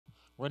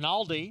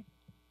Rinaldi,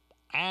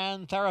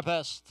 and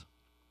Therapist.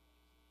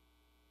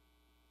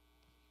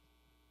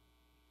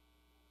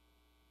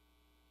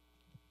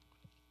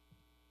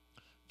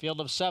 Field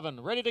of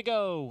 7, ready to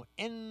go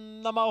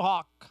in the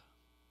Mohawk.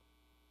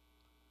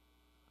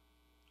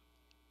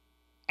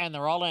 And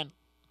they're all in.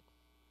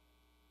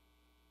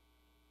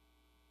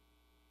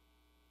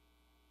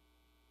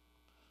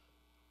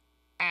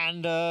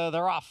 And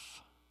they're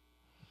off.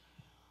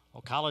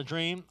 Ocala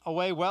Dream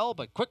away well,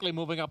 but quickly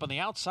moving up on the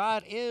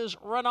outside is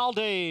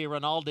Rinaldi.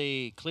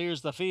 Rinaldi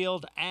clears the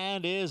field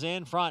and is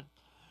in front.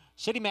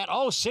 Cityman,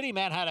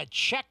 Cityman had a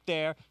check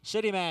there.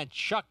 Cityman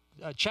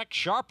checked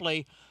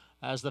sharply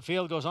as the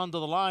field goes under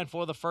the line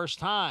for the first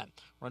time.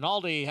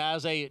 Rinaldi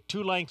has a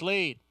 2-length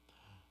lead.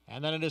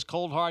 And then it is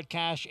Cold Hard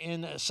Cash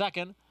in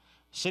second.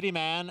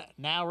 Cityman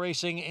now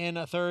racing in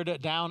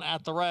third down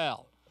at the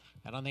rail.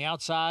 And on the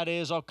outside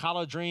is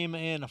Ocala Dream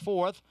in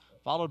fourth,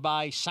 followed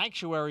by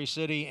Sanctuary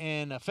City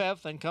in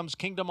fifth. Then comes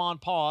Kingdom on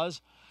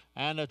Pause,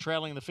 and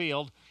trailing the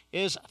field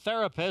is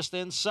Therapist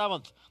in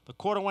seventh. The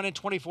quarter went in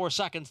 24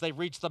 seconds. They've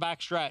reached the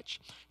backstretch.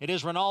 It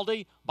is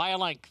Rinaldi by a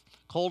length.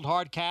 Cold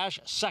Hard Cash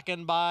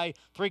second by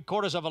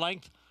 3/4 of a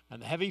length.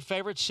 And the heavy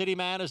favorite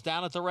Cityman is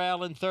down at the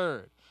rail in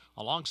third.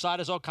 Alongside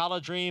is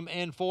Ocala Dream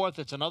in fourth.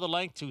 It's another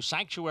length to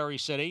Sanctuary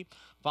City,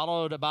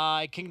 followed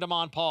by Kingdom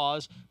on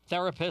Pause.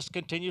 Therapist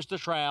continues to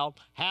trail,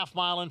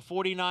 half-mile in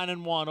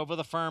 49-1 over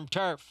the firm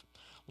turf.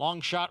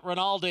 Long shot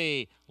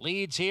Rinaldi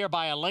leads here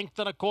by a length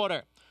and a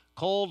quarter.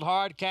 Cold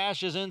Hard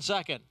Cash is in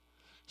second.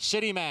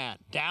 Cityman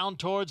down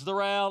towards the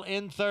rail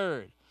in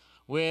third,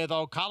 with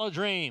Ocala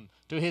Dream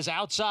to his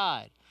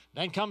outside.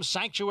 Then comes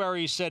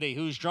Sanctuary City,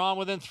 who's drawn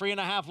within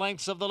 3.5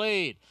 lengths of the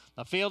lead.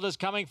 The field is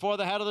coming for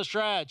the head of the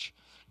stretch.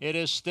 It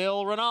is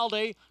still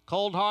Rinaldi.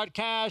 Cold Hard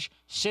Cash.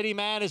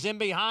 Cityman is in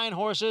behind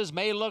horses.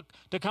 May look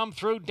to come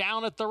through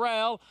down at the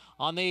rail.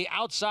 On the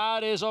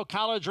outside is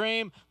Ocala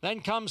Dream. Then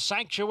comes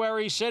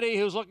Sanctuary City,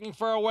 who's looking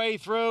for a way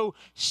through.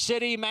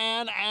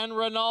 Cityman and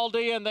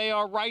Rinaldi, and they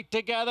are right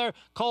together.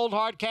 Cold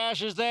Hard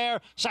Cash is there.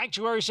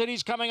 Sanctuary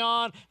City's coming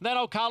on. Then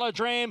Ocala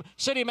Dream.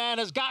 Cityman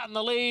has gotten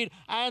the lead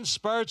and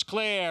spurts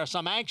clear.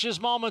 Some anxious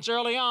moments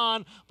early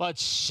on, but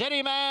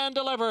Cityman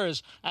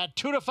delivers at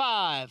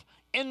 2-5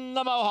 in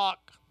the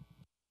Mohawk.